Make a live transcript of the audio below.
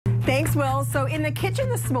Thanks, Will. So in the kitchen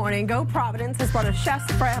this morning, Go Providence has brought a Chef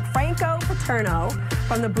Franco Paterno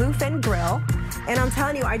from the Bluefin Grille. And I'm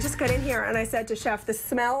telling you, I just got in here and I said to Chef, the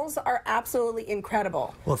smells are absolutely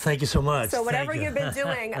incredible. Well, thank you so much. So whatever you've been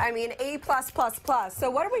doing, I mean, A+++. So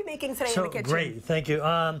what are we making today in the kitchen? Great, thank you.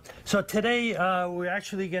 So today we're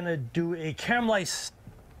actually going to do a caramelized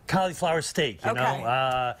cauliflower steak. You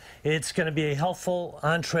know, it's going to be a healthful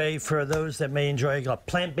entree for those that may enjoy a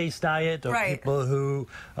plant-based diet or people who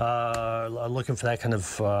are looking for that kind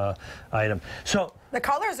of item. So the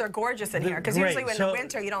colors are gorgeous in here, because usually in the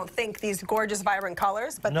winter you don't think these gorgeous, vibrant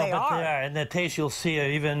colors, but they are. They are, and the taste you'll see are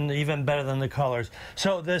even better than the colors.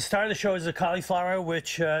 So the star of the show is the cauliflower,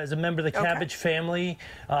 which is a member of the cabbage family.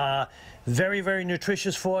 Very, very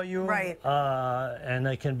nutritious for you. And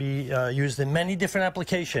it can be used in many different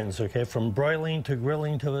applications, from broiling to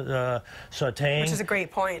grilling to sauteing. Which is a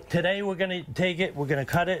great point. Today we're going to take it, we're going to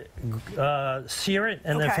cut it, sear it,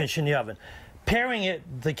 and then finish in the oven. Pairing it,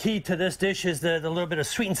 the key to this dish is the little bit of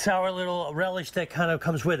sweet and sour little relish that kind of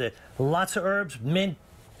comes with it. Lots of herbs, mint,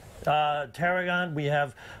 tarragon, we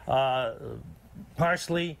have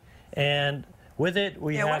parsley, and with it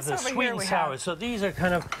we have the sweet and sour. So these are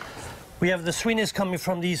kind of, we have the sweetness coming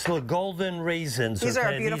from these little golden raisins. These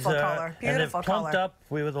are a beautiful color. And they've pumped up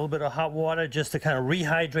with a little bit of hot water just to kind of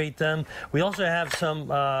rehydrate them. We also have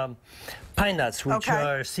some pine nuts, which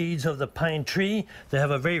are seeds of the pine tree. They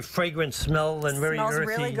have a very fragrant smell and very earthy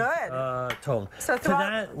really good. tone. So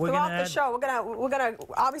throughout the show, we're gonna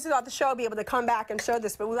obviously throughout the show be able to come back and show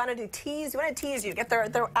this, but we want to tease you, get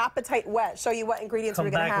their appetite wet, show you what ingredients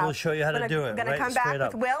we're gonna have. We'll show you how to do it. We're gonna come back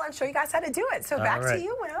with Will and show you guys how to do it. So back to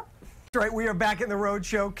you, Will. Right, we are back in the Rhode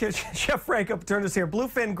Show. Chef Franco Paterno is here.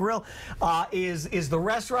 Bluefin Grille is the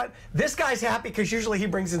restaurant. This guy's happy because usually he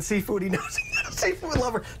brings in seafood. He knows he's a seafood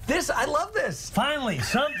lover. I love this. Finally,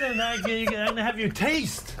 something that you can have your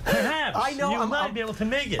taste. Perhaps I know you might be able to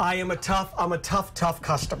make it. I'm a tough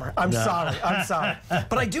customer. I'm sorry.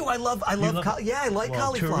 But I do. I love I like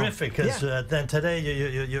cauliflower. Terrific, because then today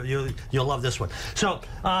you'll love this one. So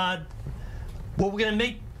what we're gonna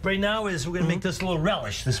make right now is we're going to make this little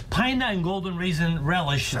relish, this pine nut and golden raisin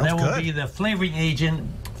relish. That will be the flavoring agent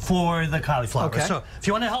for the cauliflower. So if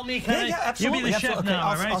you want to help me, you'll be the chef now,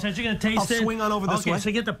 all right? Since you're going to taste it. I'll swing on over this way.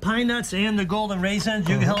 So get the pine nuts and the golden raisins.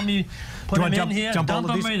 You can help me put them in here. Dump them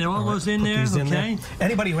right there. All those in there, okay?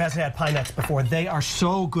 Anybody who hasn't had pine nuts before, they are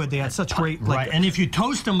so good. They had such great... And if you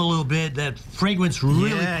toast them a little bit, that fragrance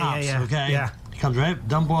really pops, okay? Comes right,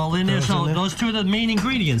 dump all in there. So those two are the main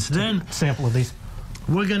ingredients. Then sample of these.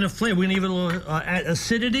 We're gonna flavor. We're gonna give it a little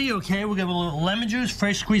acidity. Okay, we'll give it a little lemon juice,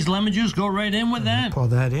 fresh squeezed lemon juice. Go right in with that. Pour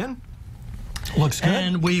that in. Looks good.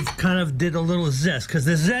 And we've kind of did a little zest, because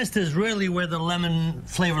the zest is really where the lemon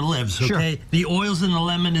flavor lives. Okay, the oils in the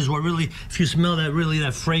lemon is what really, if you smell that, really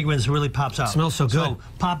that fragrance really pops out. Smells so good. So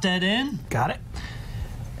pop that in. Got it.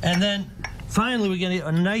 And then finally we're getting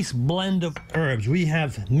a nice blend of herbs. We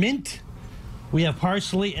have mint, we have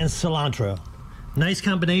parsley, and cilantro. Nice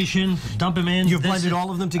combination. Dump them in. You've blended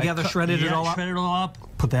all of them together, shredded it all up? Shredded it all up.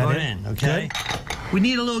 Put that in. Okay. We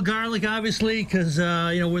need a little garlic, obviously, because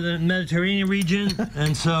we're in the Mediterranean region,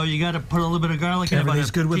 and so you got to put a little bit of garlic in.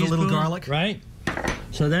 Everything's good with a little garlic, right?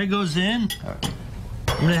 So that goes in.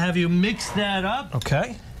 I'm gonna have you mix that up.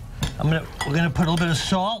 Okay. We're gonna put a little bit of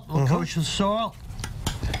salt, a little kosher salt.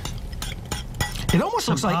 It almost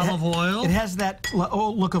looks like olive oil. It has that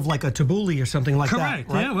look of like a tabbouleh or something like that. Correct.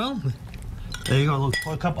 Right? Yeah. Well. There you go. Look,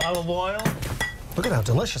 pour a cup of olive oil. Look at how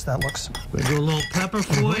delicious that looks. We'll do a little pepper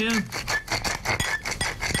for you.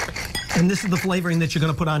 And this is the flavoring that you're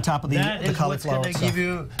going to put on top of the cauliflower. That's going to give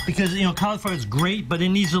you, because cauliflower is great, but it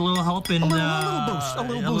needs a little help in a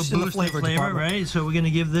little boost in the flavor department. Right? So we're going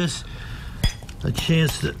to give this a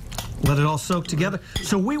chance to let it all soak together.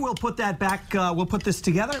 So we will put that back. We'll put this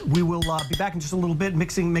together. We will be back in just a little bit,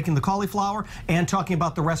 making the cauliflower and talking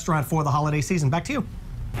about the restaurant for the holiday season. Back to you.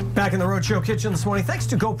 Back in the Rhode Show kitchen this morning, thanks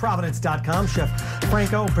to GoProvidence.com. Chef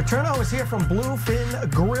Franco Paterno is here from Bluefin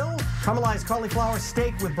Grille. Caramelized cauliflower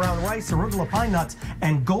steak with brown rice, arugula, pine nuts,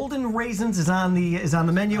 and golden raisins is on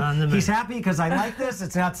the menu. He's happy because I like this.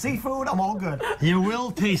 It's not seafood. I'm all good. You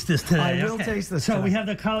will taste this today. I will taste this. So we have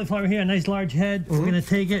the cauliflower here, a nice large head. We're gonna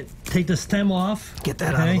take the stem off. Get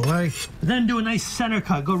that out of the way. Then do a nice center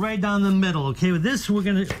cut. Go right down the middle. Okay. With this, we're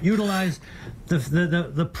gonna utilize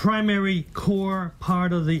the primary core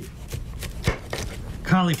part of the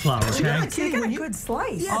cauliflower. Okay? You get a good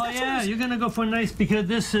slice. Yeah, you're gonna go for a nice, because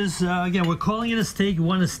this is again, we're calling it a steak. You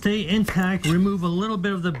want to stay intact. Remove a little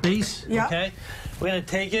bit of the base. Okay. We're gonna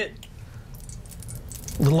take it.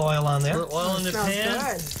 A little oil on there. A little oil in the pan.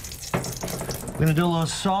 Good. We're gonna do a little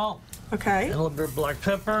salt. Okay. And a little bit of black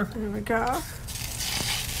pepper. There we go.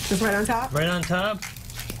 Just right on top? Right on top.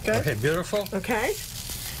 Good. Okay, beautiful. Okay.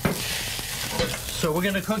 So we're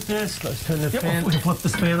going to cook this. Let's turn the fan. We can flip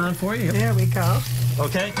this fan on for you. Yep. There we go.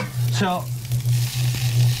 Okay. So.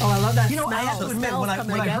 Oh, I love that You know, smell. I have to admit, when I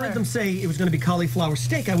together. heard them say it was going to be cauliflower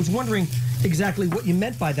steak, I was wondering exactly what you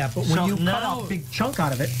meant by that. But when you cut out a big chunk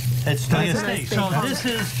out of it, it's still a steak. So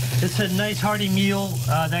it's a nice hearty meal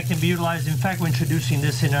that can be utilized. In fact, we're introducing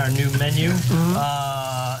this in our new menu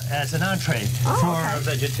as an entree for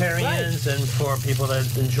vegetarians and for people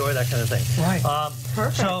that enjoy that kind of thing. Right.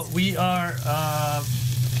 Perfect. So we are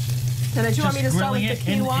and did you want me to start with the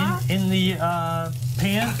grilling quinoa? in the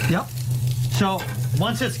pan. Yep. So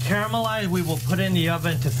once it's caramelized, we will put it in the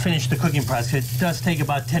oven to finish the cooking process. It does take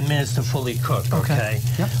about 10 minutes to fully cook, okay?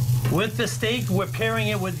 Yep. With the steak, we're pairing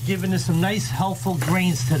it with giving it some nice, healthful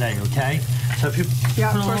grains today, okay? So if you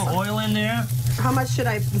put a little oil in there. How much should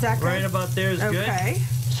I exactly? Right about there is good. Okay.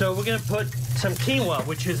 So we're going to put some quinoa,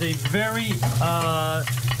 which is a very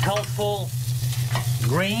healthful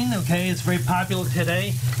grain, okay? It's very popular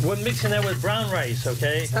today. We're mixing that with brown rice,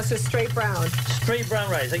 okay? That's just straight brown. Straight brown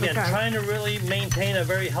rice. Again, trying to really maintain a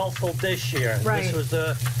very healthful dish here. Right. This was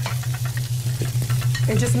the...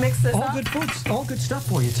 And just mix this all up? good foods, all good stuff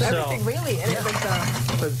for you. So everything really.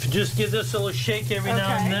 Just give this a little shake every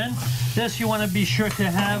now and then. This you want to be sure to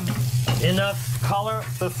have enough color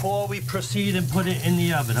before we proceed and put it in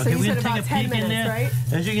the oven. Okay, so we're going to take a peek in there. Right?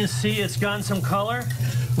 As you can see, it's gotten some color.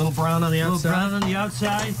 A little brown on the outside. A little brown on the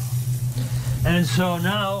outside. And so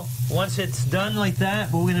now, once it's done like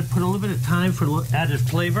that, we're going to put a little bit of thyme for added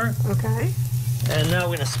flavor. Okay. And now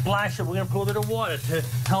we're going to splash it. We're going to put a bit of water to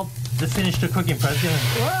help to finish the cooking process.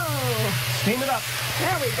 Whoa. Steam it up.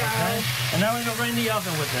 There we go. Okay. And now we're going to go right in the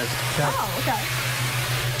oven with this. Okay. Oh, okay.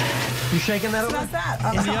 You shaking that over? That's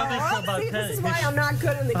that. In the oven for about 10. This is why I'm not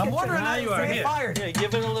good in the kitchen. I'm wondering how you are. Here,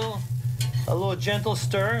 give it a little gentle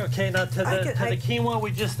stir. Okay, now to the quinoa,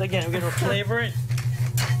 we just, again, we're going to flavor it.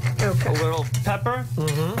 Okay. A little pepper.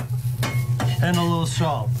 And a little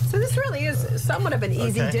salt. So this really is somewhat of an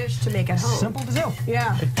easy dish to make at home. Simple to do.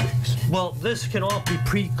 Yeah. Well, this can all be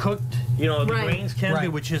pre-cooked. You know, the grains can be,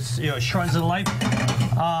 which is, you know, shortens the life.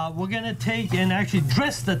 We're going to take and actually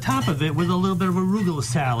dress the top of it with a little bit of arugula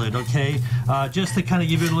salad, okay? Just to kind of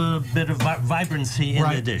give it a little bit of vibrancy in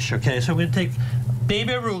the dish, okay? So we're going to take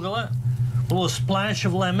baby arugula, a little splash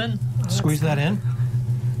of lemon. Squeeze that in.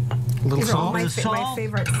 A little salt. My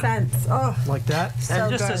favorite scents. Oh, like that. So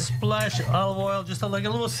and just good. a splash of olive oil, just like a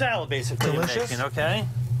little salad, basically. Delicious. Making, okay?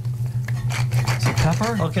 Some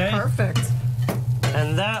pepper. Okay. Perfect.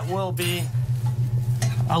 And that will be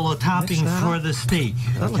a little topping for the steak.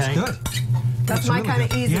 That looks good. That's my kind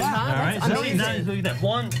of easy, All huh? right. That's amazing. Now, look at that.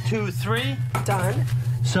 1, 2, 3. Done.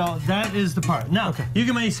 So that is the part. Now, you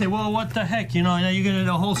can maybe say, well, what the heck? You know, now you're going to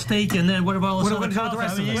do a whole steak, and then what about all this other the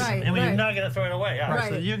rest of it? Right, and you're not going to throw it away. Right.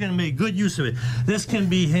 So you're going to make good use of it. This can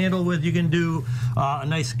be handled with, you can do a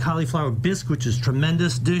nice cauliflower bisque, which is a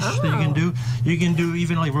tremendous dish that you can do. You can do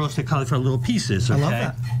even like roasted cauliflower little pieces, okay? I love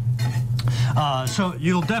that. So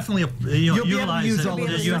you'll definitely utilize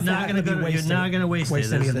it. You're not going to waste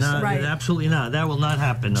any of this stuff. Right. Absolutely not. That will not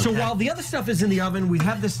happen. Okay? So while the other stuff is in the oven, we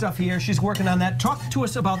have this stuff here. She's working on that. Talk to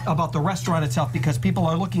us about the restaurant itself, because people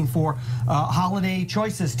are looking for holiday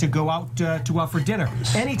choices to go out for dinner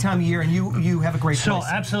any time of year, and you have a great place. So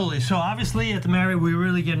absolutely. So obviously at the Marriott, we're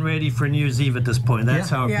really getting ready for New Year's Eve at this point.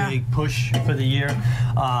 That's our big push for the year.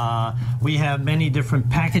 We have many different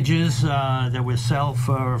packages that we sell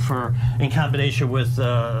for in combination with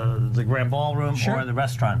the Grand Ballroom or the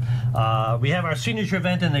restaurant. We have our signature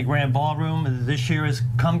event in the Grand Ballroom. This year is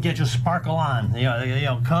Come Get Your Sparkle On. You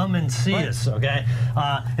know, come and see us, okay?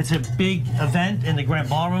 It's a big event in the Grand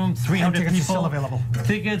Ballroom. 300 tickets people. are still available.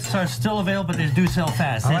 Tickets are still available, but they do sell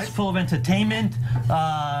fast. It's full of entertainment.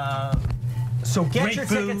 So get your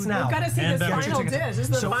tickets now. We've got to see this final dish. This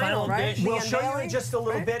is the final, right? We'll show you in just a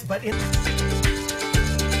little bit, but